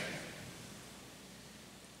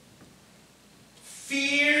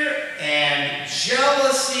 Fear and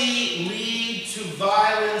jealousy lead to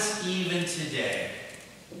violence even today.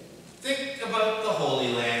 Think about the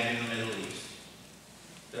Holy Land in the Middle East.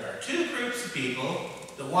 There are two groups of people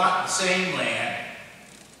that want the same land.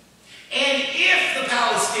 And if the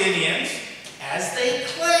Palestinians, as they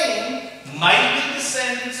claim, might be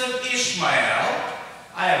descendants of Ishmael,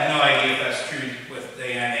 I have no idea if that's true with the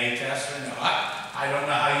DNA test or not. I don't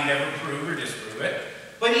know how you'd ever prove or disprove it.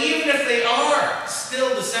 But even if they are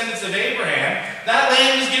still descendants of Abraham, that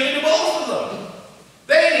land is given to both of them.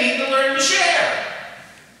 They need to learn to share.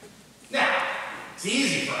 Now, it's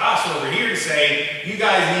easy for us over here to say, you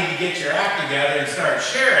guys need to get your act together and start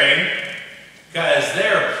sharing, because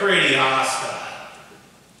they're pretty hostile.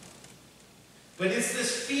 But it's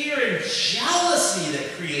this fear and jealousy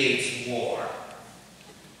that creates war.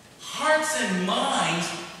 Hearts and minds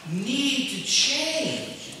need to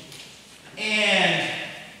change. And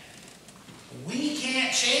we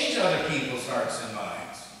can't change other people's hearts and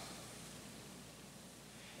minds.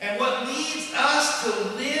 And what leads us to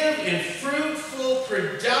live in fruitful,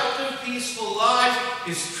 productive, peaceful lives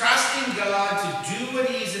is trusting God to do what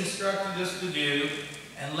He's instructed us to do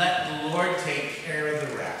and let the Lord take care of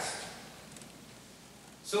the rest.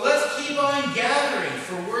 So let's keep on gathering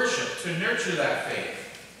for worship to nurture that faith.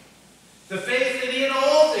 The faith that in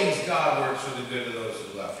all things God works for the good of those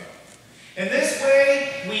who love Him. In this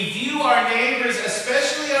way, we view our neighbors,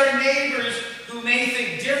 especially our neighbors who may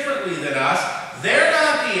think differently than us. They're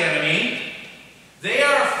not the enemy. They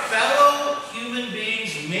are fellow human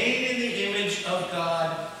beings made in the image of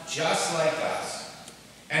God, just like us.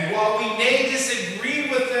 And while we may disagree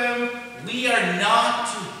with them, we are not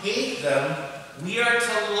to hate them. We are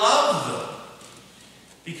to love them.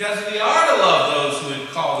 Because we are to love those who would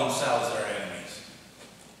call themselves our enemies.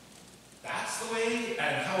 That's the way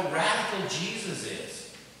and how radical Jesus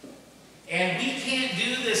is. And we can't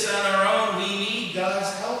do this on our own. We need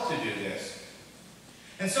God's help to do this.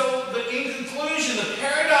 And so, but in conclusion, the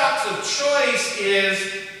paradox of choice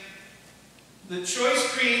is that choice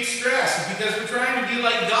creates stress because we're trying to be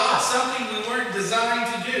like God, something we weren't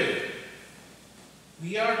designed to do.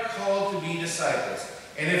 We are called to be disciples.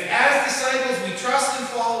 And if as disciples we trust and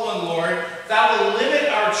follow in the Lord, that will limit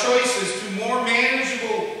our choices to more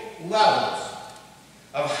manageable levels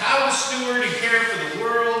of how to steward and care for the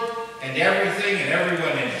world and everything and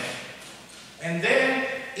everyone in it. And then,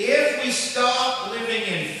 if we stop living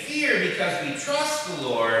in fear because we trust the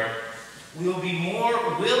Lord, we'll be more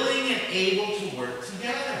willing and able to work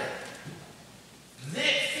together.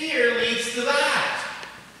 That fear leads to that.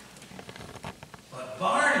 But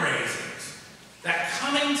barn raisings, that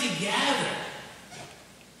coming together,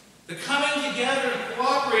 the coming together and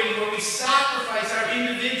cooperating where we sacrifice our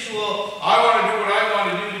individual, I want to do what I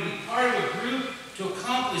want to do to be part of a group to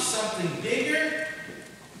accomplish something bigger.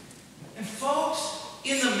 And folks,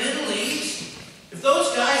 in the Middle East, if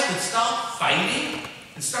those guys could stop fighting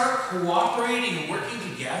and start cooperating and working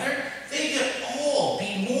together, they could all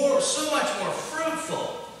be so much more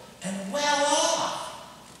fruitful and well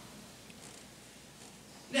off.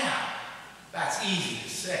 Now, that's easy to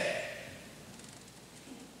say.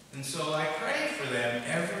 And so I pray for them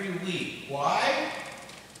every week. Why?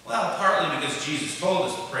 Well, partly because Jesus told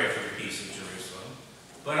us to pray for the peace of Jerusalem,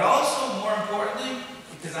 but also, more importantly,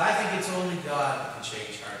 because I think it's only God that can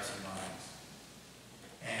change hearts and minds.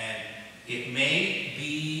 And it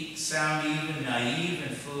may sound even naive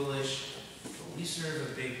and foolish, but we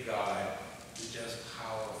serve a big God who does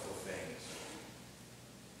powerful things.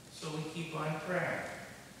 So we keep on praying.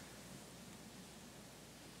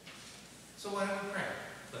 So why don't we pray?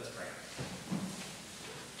 Let's pray.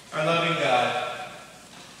 Our loving God,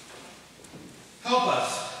 help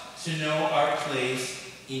us to know our place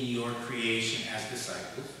in your creation as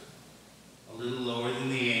disciples, a little lower than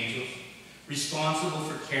the angels, responsible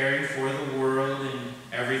for caring for the world and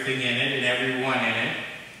everything in it and everyone in it.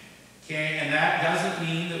 Okay, and that doesn't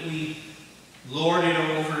mean that we lord it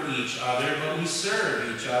over each other, but we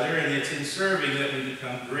serve each other, and it's in serving that we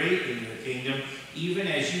become great in your kingdom, even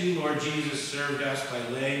as you, Lord Jesus, served us by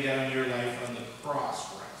laying down your life on the cross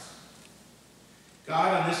for us.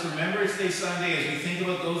 God, on this Remembrance Day Sunday, as we think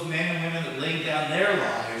about those men and women that laid down their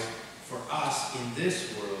lives for us in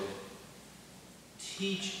this world,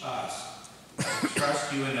 teach us to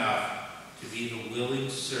trust you enough to be the willing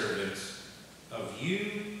servants of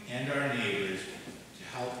you and our neighbors to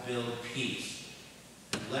help build peace.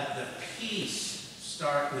 And let the peace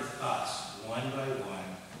start with us, one by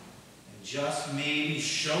one, and just maybe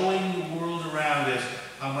showing the world around us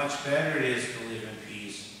how much better it is to live in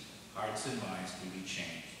peace. Hearts and minds can be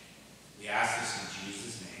changed. We ask this in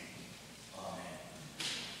Jesus' name. Amen.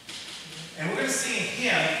 And we're going to sing a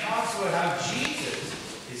hymn that talks about how Jesus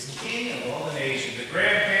is King of all the nations. The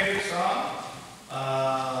grandparent song.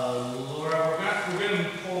 Laura, we're going to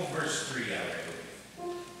pull verse 3 out, I believe.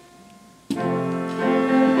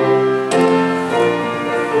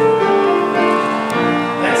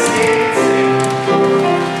 Let's stand and sing.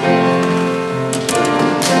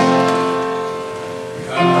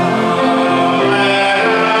 Come, let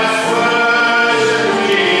us worship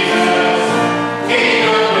Jesus, King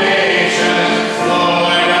of nations,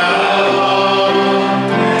 Lord of all.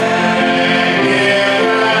 Magnificent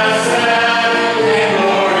and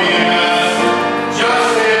glorious,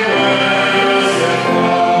 just and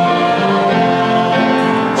merciful.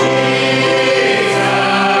 Jesus,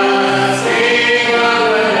 King of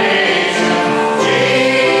the nations, Jesus,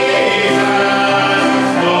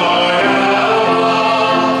 Lord of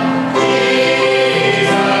all. Jesus,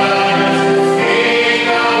 King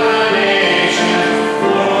of the nations,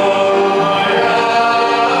 Lord of all.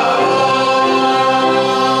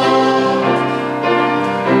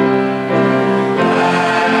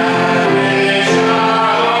 Lavish our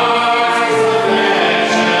hearts'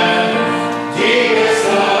 affection, deepest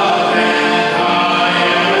love and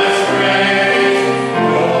highest praise,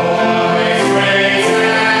 voice, praise,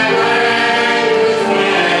 and language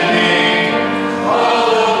blending, all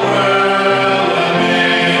the world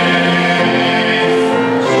amazed.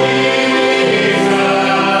 Jesus, King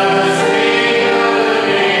of the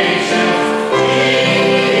nations, Jesus,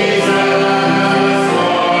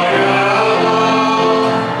 Lord of all.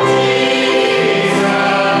 Jesus,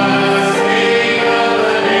 King of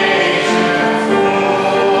the nations,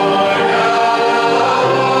 Lord of all.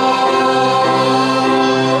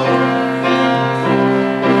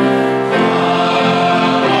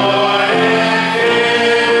 Come, Lord, and fill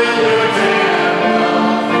your temple.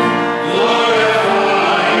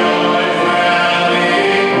 Glorify your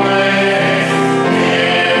dwelling place.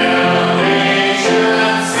 Till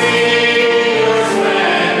nations see your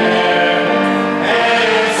splendor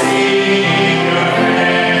and seek your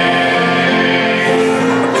face.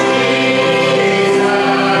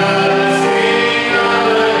 Jesus, King of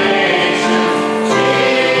the nations,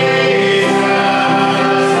 Jesus,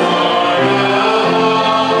 Lord of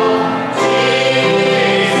all. Jesus,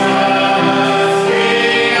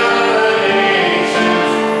 King of the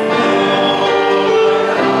nations, Lord of all.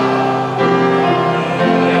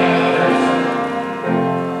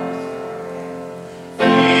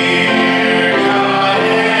 Fear God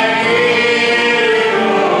and give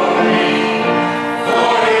glory,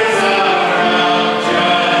 for His hour of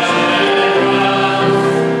judgment comes.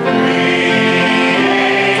 Creator,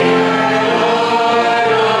 Lord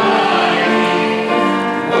Almighty,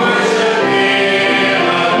 worship Him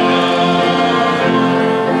alone.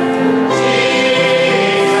 Jesus,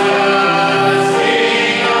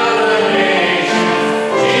 King of the nations,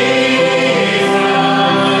 Jesus,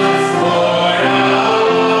 Lord of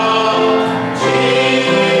all. Jesus,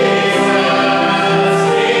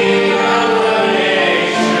 King of the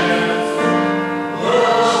nations,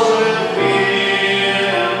 worship Him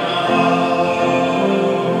alone.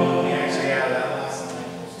 We actually have that last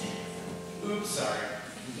line. Oops, sorry.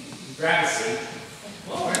 Grab a seat.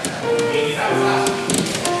 Well, we're not meeting. That was last week.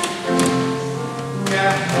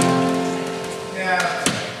 Yeah.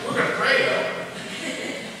 We're going to pray, though.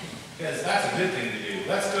 Because that's a good thing to do.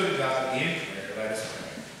 Let's go to God in prayer. Let us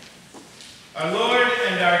pray. Our Lord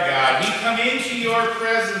and our God, we come into your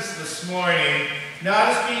presence this morning, not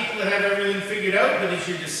as people that have everything figured out, but as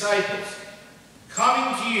your disciples.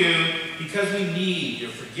 Coming to you because we need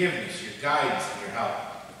your forgiveness, your guidance, and your help.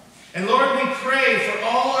 And Lord, we pray for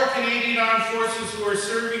all our Canadian Armed Forces who are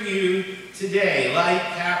serving you today, like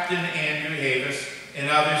Captain Andrew Havis and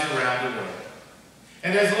others around the world.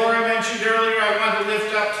 And as Laura mentioned earlier, I want to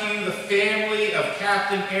lift up to you the family of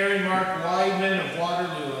Captain Aaron Mark Weidman of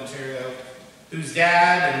Waterloo, Ontario, whose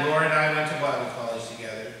dad and Laura and I went to Bible college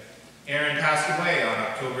together. Aaron passed away on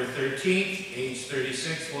October 13th, age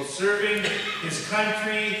 36, while serving his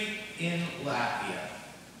country in Latvia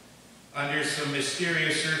under some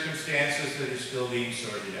mysterious circumstances that are still being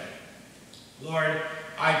sorted out. Lord,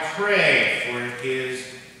 I pray for his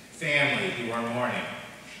family who are mourning,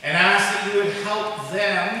 and ask that you would help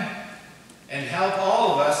them and help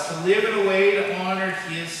all of us to live in a way to honor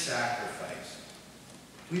his sacrifice.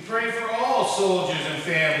 We pray for all soldiers and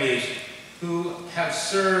families who have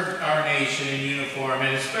served our nation in uniform,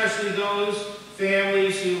 and especially those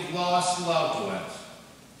families who've lost loved ones.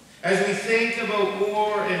 As we think about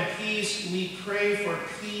war and peace, we pray for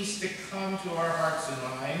peace to come to our hearts and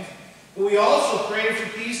minds, but we also pray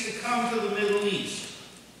for peace to come to the Middle East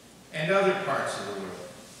and other parts of the world.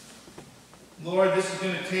 Lord, this is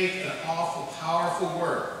going to take an awful, powerful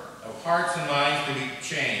work of hearts and minds to be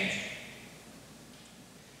changed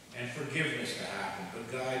and forgiveness to happen.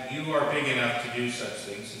 But God, you are big enough to do such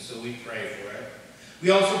things, and so we pray for it.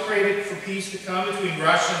 We also pray for peace to come between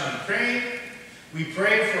Russia and Ukraine. We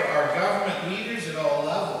pray for our government leaders at all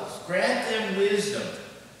levels. Grant them wisdom,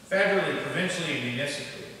 federally, provincially, and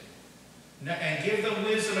municipally. And give them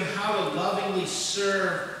wisdom in how to lovingly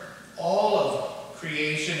serve all of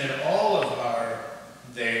creation and all of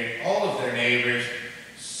their neighbors,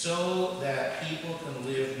 so that people can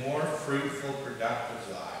live more fruitful,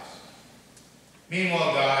 productive lives.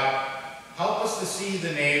 Meanwhile, God, help us to see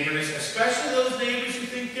the neighbors, especially those neighbors who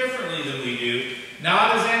think differently than we do,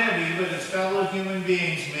 not as enemy, but as fellow human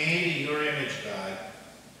beings made in your image, God.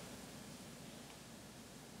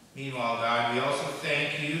 Meanwhile, God, we also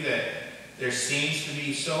thank you that there seems to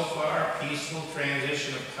be so far a peaceful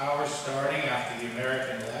transition of power starting after the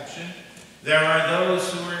American election. There are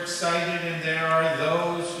those who are excited, and there are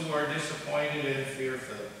those who are disappointed and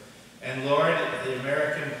fearful. And Lord, the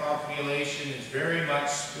American population is very much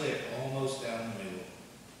split, almost down the middle.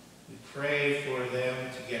 We pray for them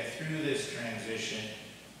to get through this transition,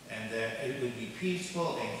 and that it would be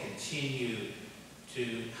peaceful and continue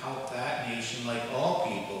to help that nation, like all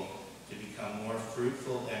people, to become more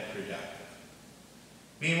fruitful and productive.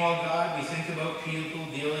 Meanwhile, God, we think about people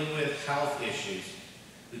dealing with health issues.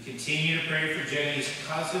 We continue to pray for Jenny's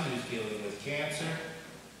cousin who's dealing with cancer,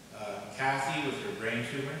 Kathy with her brain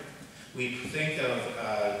tumor. We think of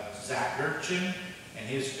Zach Gertchen and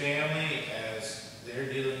his family as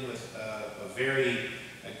they're dealing with a very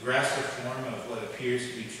aggressive form of what appears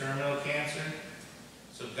to be terminal cancer.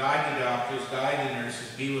 So guide the doctors, guide the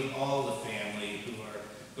nurses, be with all the family who are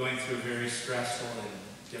going through a very stressful and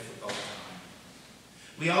difficult time.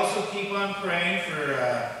 We also keep on praying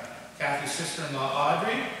for Kathy's sister-in-law,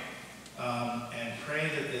 Audrey, and pray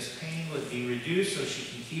that this pain would be reduced so she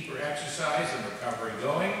can keep her exercise and recovery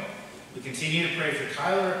going. We continue to pray for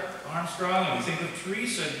Tyler Armstrong, and we think of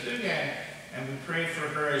Teresa Dugan, and we pray for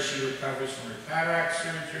her as she recovers from her cataract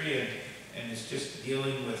surgery and is just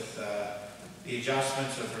dealing with the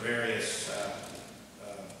adjustments of her various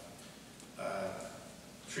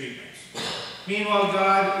treatments. Meanwhile,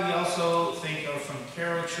 God, we also think of from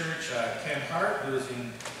Carroll Church, Ken Hart, who is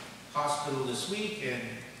in hospital this week and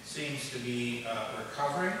seems to be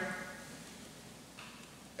recovering.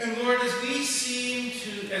 And Lord, as we seek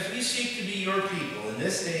to be your people in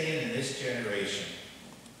this day and in this generation,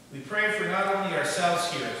 we pray for not only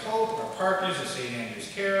ourselves here at Hope, our partners at St. Andrew's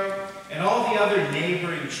Carroll, and all the other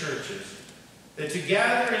neighboring churches, that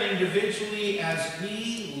together and individually, as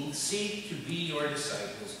we seek to be your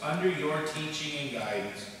disciples under your teaching and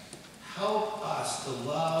guidance, help us to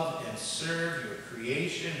love and serve your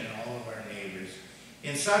creation and all of our neighbors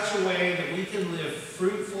in such a way that we can live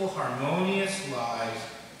fruitful, harmonious lives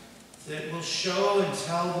that will show and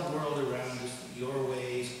tell the world around us that your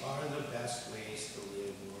ways are the best ways to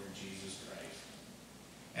live, Lord Jesus Christ.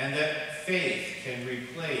 And that faith can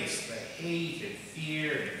replace the hate and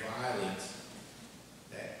fear and violence,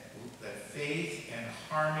 that faith and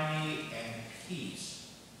harmony and peace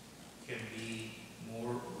can be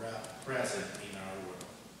more present in our world.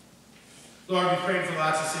 Lord, we pray for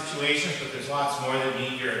lots of situations, but there's lots more that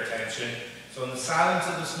need your attention. So in the silence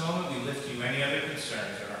of this moment, we lift to you any other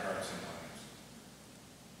concerns in our hearts and minds.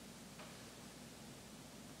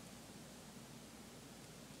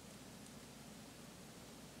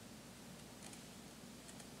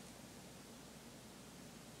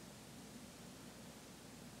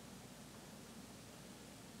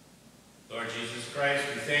 Lord Jesus Christ,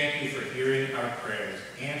 we thank you for hearing our prayers.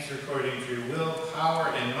 Answer according to your will, power,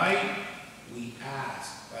 and might. We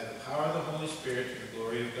ask, by the power of the Holy Spirit, to the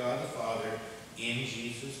glory of God the Father, In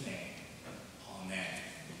Jesus' name, amen.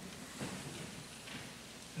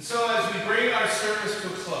 And so as we bring our service to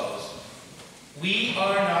a close, we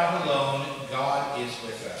are not alone. God is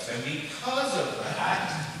with us. And because of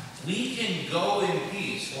that, we can go in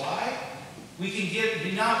peace. Why? We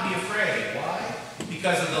can not be afraid. Why?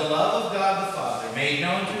 Because of the love of God the Father, made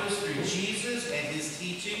known to us through Jesus and his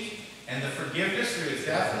teaching, and the forgiveness through his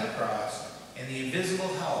death on the cross, and the invisible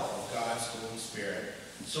help of God's Holy Spirit.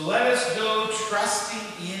 So let us go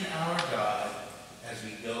trusting in our God as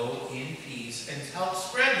we go in peace and help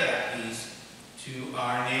spread that peace to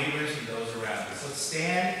our neighbors and those around us. Let's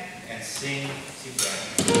stand and sing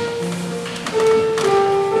together.